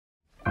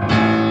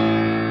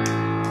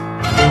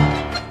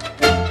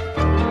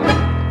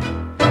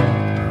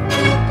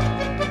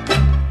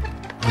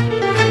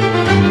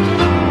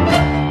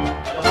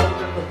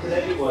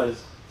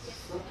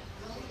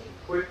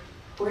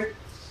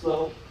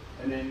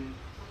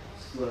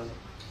slow,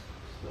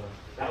 slow.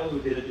 That was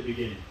what we did at the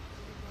beginning,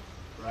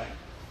 right?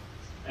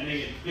 And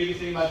again, the biggest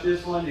thing about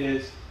this one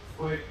is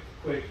quick,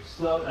 quick,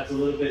 slow. That's a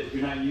little bit, if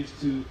you're not used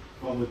to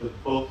going with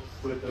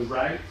the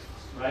right,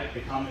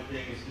 the common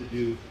thing is to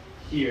do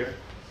here.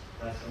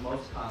 That's the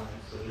most common,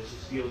 so this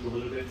just feels a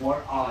little bit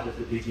more odd at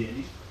the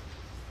beginning.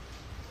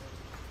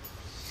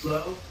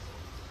 Slow.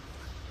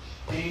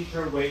 Change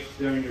her weight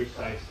during your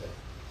side step.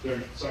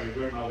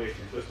 During my weight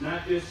change. So it's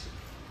not just,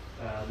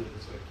 I'll do it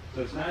this way.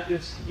 So it's not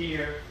just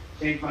here,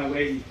 change my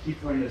weight and keep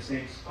her in the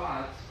same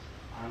spot.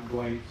 I'm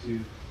going to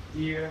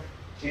here,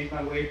 change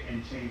my weight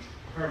and change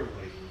her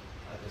weight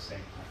at the same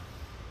time.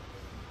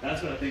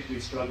 That's what I think we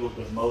struggled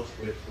the most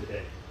with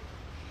today.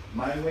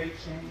 My weight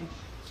change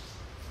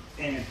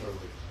and her weight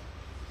change.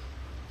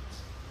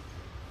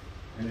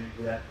 And then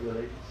do that for the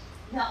ladies?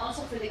 Now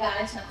also for the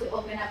guys, not to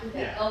open up with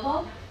the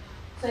elbow.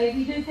 So if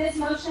you do this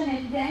motion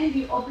and then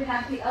you open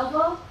up the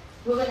elbow,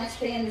 we're going to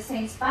stay in the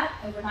same spot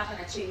and we're not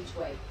going to change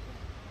weight.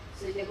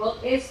 So the goal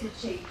is to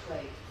change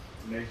weight.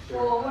 Make sure.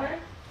 Forward,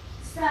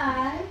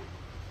 side,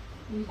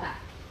 and back.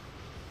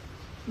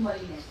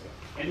 Molinete.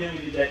 And then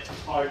we did that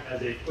part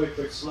as a quick,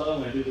 quick, slow.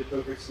 When I do the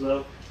quick, quick,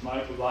 slow,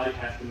 my upper body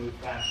has to move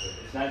faster.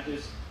 It's not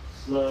just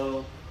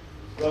slow,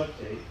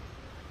 rotate.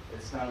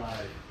 It's kind of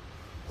like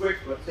quick,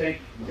 rotate,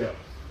 go.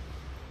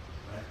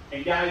 Right?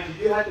 And guys,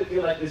 you do have to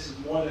feel like this is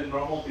more than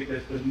normal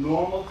because the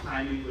normal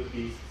timing would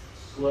be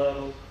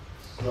slow,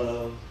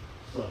 slow,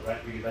 slow,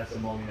 right? Because that's a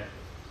Molinete.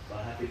 So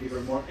I have to give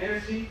her more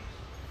energy,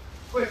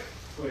 quick,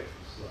 quick,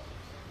 slow.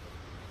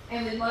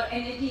 And with more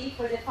energy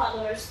for the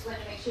followers, we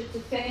want to make sure to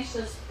finish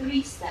those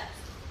 3 steps.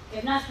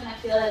 If not, it's going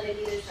to feel like the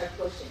leaders are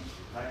pushing.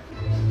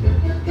 Right?